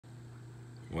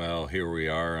Well, here we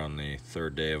are on the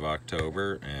 3rd day of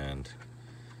October and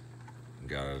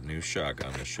got a new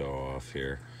shotgun to show off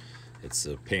here. It's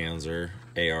a Panzer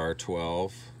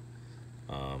AR12.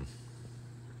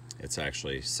 It's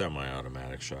actually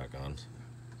semi-automatic shotgun.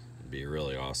 It'd be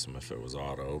really awesome if it was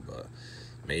auto, but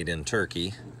made in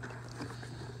Turkey.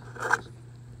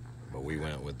 But we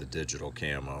went with the digital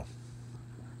camo.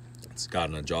 It's got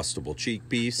an adjustable cheek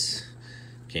piece.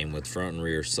 Came with front and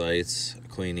rear sights, a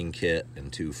cleaning kit,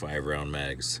 and 2 5-round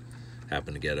mags.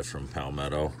 Happened to get it from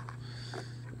Palmetto.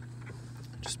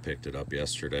 Just picked it up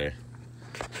yesterday.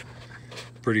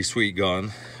 Pretty sweet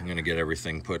gun. I'm gonna get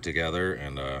everything put together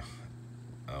and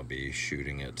I'll be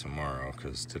shooting it tomorrow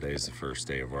because today's the first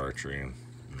day of archery and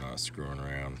I'm not screwing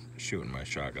around shooting my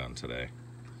shotgun today.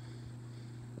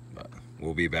 But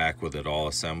we'll be back with it all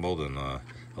assembled and a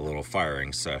little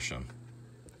firing session.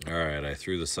 Alright, I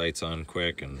threw the sights on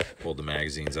quick and pulled the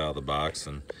magazines out of the box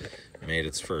and made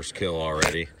its first kill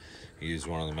already. I used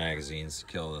one of the magazines to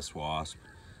kill this wasp.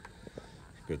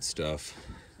 Good stuff,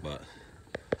 but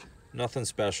nothing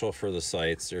special for the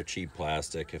sights. They're cheap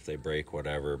plastic. If they break,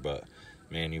 whatever, but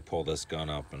man, you pull this gun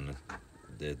up and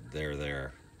they're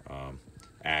there.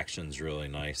 Action's really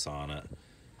nice on it.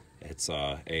 It's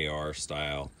AR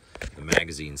style. The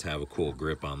magazines have a cool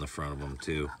grip on the front of them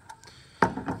too.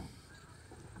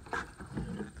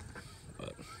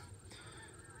 But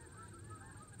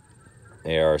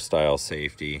AR style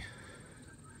safety,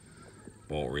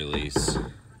 bolt release,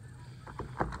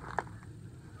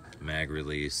 mag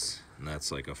release, and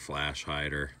that's like a flash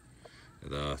hider.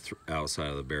 The outside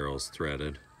of the barrel is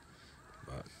threaded.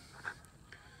 But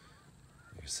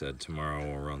like I said, tomorrow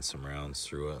we'll run some rounds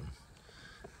through it and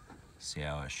see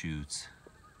how it shoots.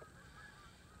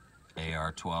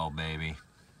 AR12, baby.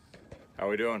 How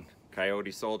we doing?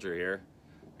 Coyote Soldier here.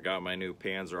 I got my new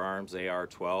Panzer Arms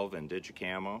AR12 and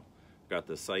Digicamo. Got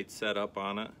the sights set up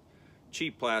on it.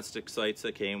 Cheap plastic sights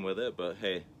that came with it, but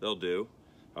hey, they'll do.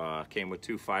 Came with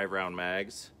 2 5-round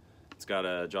mags. It's got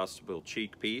an adjustable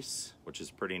cheek piece, which is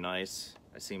pretty nice.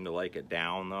 I seem to like it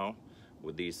down though,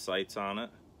 with these sights on it.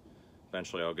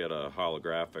 Eventually I'll get a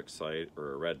holographic sight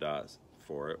or a red dot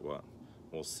for it. Well,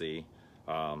 we'll see.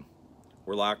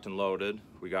 We're locked and loaded.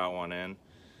 We got one in.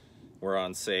 We're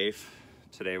on safe.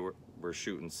 Today we're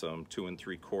shooting some 2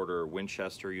 3/4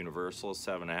 Winchester Universal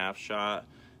 7.5 shot,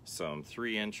 some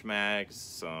 3-inch mags,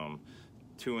 some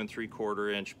 2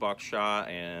 3/4 buckshot,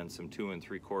 and some 2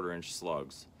 3/4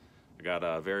 slugs. I got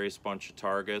a various bunch of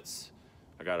targets.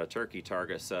 I got a turkey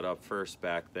target set up first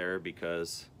back there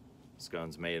because this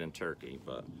gun's made in Turkey.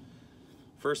 But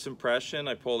first impression,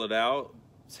 I pulled it out.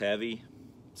 It's heavy.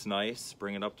 It's nice.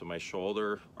 Bring it up to my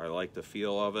shoulder. I like the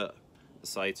feel of it. The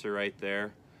sights are right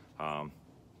there.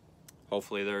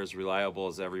 Hopefully they're as reliable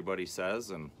as everybody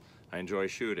says, and I enjoy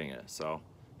shooting it. So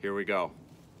here we go.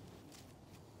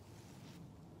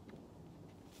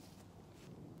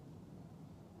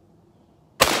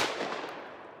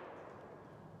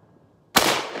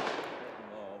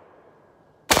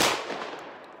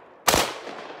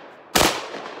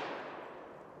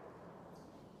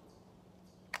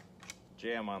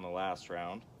 Jam on the last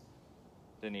round.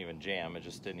 Didn't even jam, it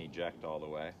just didn't eject all the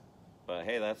way. But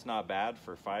hey, that's not bad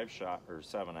for 5-shot or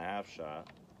 7.5 shot.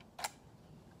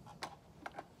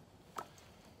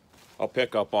 I'll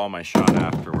pick up all my shot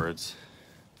afterwards.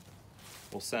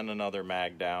 We'll send another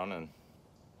mag down and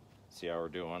see how we're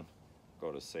doing.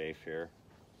 Go to safe here.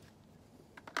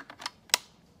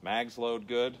 Mags load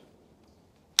good.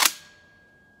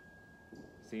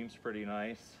 Seems pretty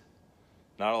nice.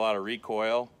 Not a lot of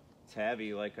recoil. It's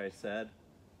heavy, like I said.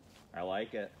 I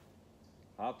like it.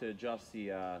 I'll have to adjust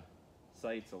the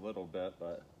sights a little bit,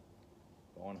 but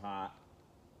going hot.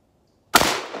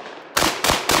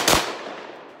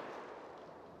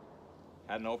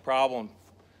 Had no problem.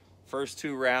 First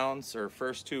 2 rounds, or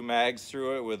first 2 mags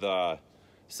through it with a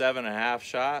 7.5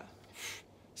 shot.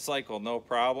 Cycled no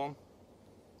problem.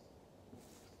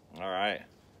 All right,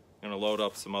 I'm gonna load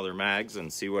up some other mags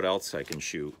and see what else I can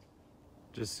shoot.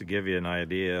 Just to give you an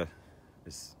idea,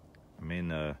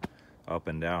 the up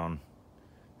and down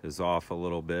is off a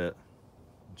little bit,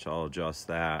 which I'll adjust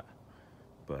that.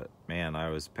 But man, I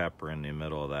was peppering the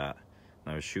middle of that.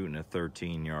 And I was shooting at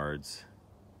 13 yards.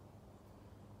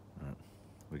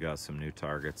 We got some new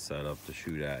targets set up to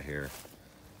shoot at here.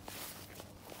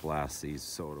 Blast these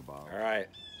soda bottles. All right,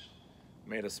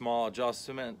 made a small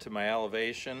adjustment to my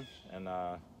elevation, and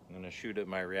I'm gonna shoot at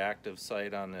my reactive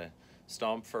sight on the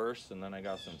stump first, and then I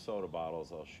got some soda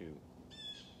bottles I'll shoot.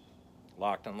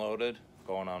 Locked and loaded,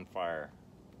 going on fire.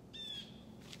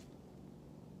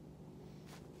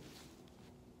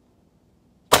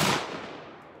 We're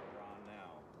on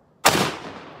now.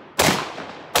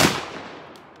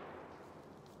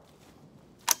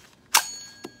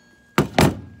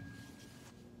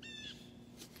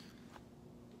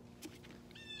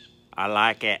 I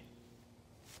like it.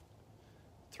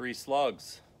 3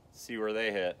 slugs. See where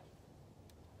they hit.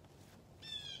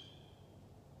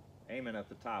 Aiming at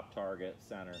the top target,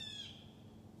 center.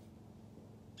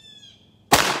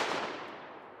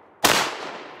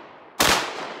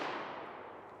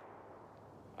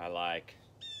 I like.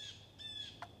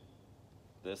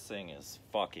 This thing is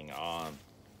fucking on.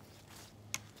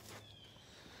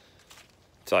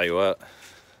 Tell you what,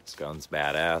 this gun's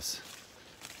badass.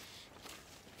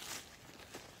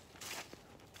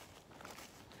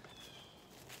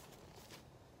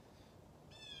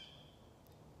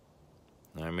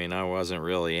 I mean, I wasn't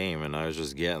really aiming. I was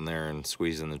just getting there and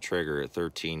squeezing the trigger at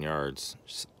 13 yards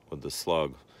with the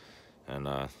slug. And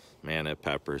man, it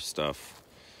peppers stuff.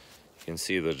 You can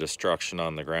see the destruction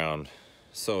on the ground.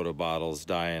 Soda bottles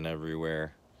dying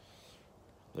everywhere.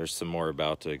 There's some more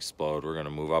about to explode. We're gonna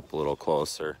move up a little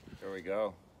closer. There we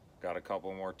go. Got a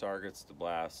couple more targets to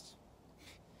blast.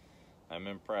 I'm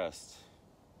impressed.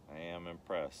 I am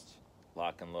impressed.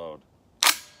 Lock and load.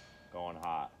 Going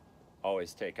hot.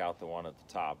 Always take out the one at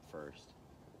the top first.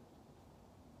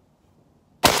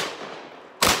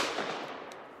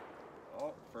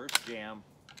 Oh, first jam.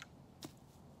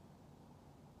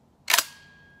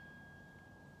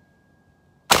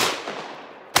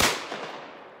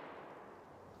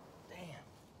 Damn.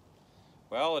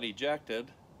 Well, it ejected.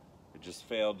 It just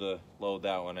failed to load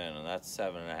that one in, and that's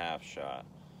 7.5 shot.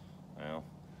 Well,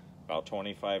 about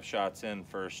 25 shots in,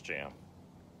 first jam.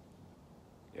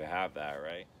 You have that,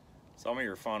 right? Some of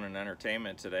your fun and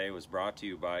entertainment today was brought to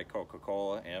you by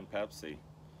Coca-Cola and Pepsi.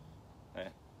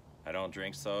 I don't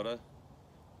drink soda,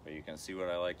 but you can see what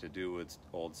I like to do with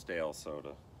old stale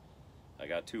soda. I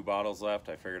got 2 bottles left.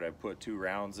 I figured I'd put 2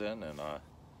 rounds in, and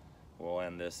we'll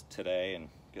end this today and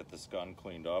get this gun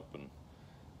cleaned up and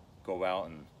go out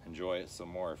and enjoy it some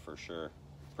more for sure.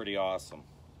 Pretty awesome.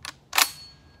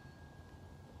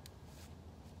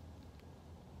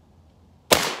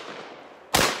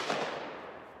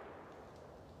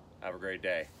 Have a great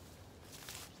day.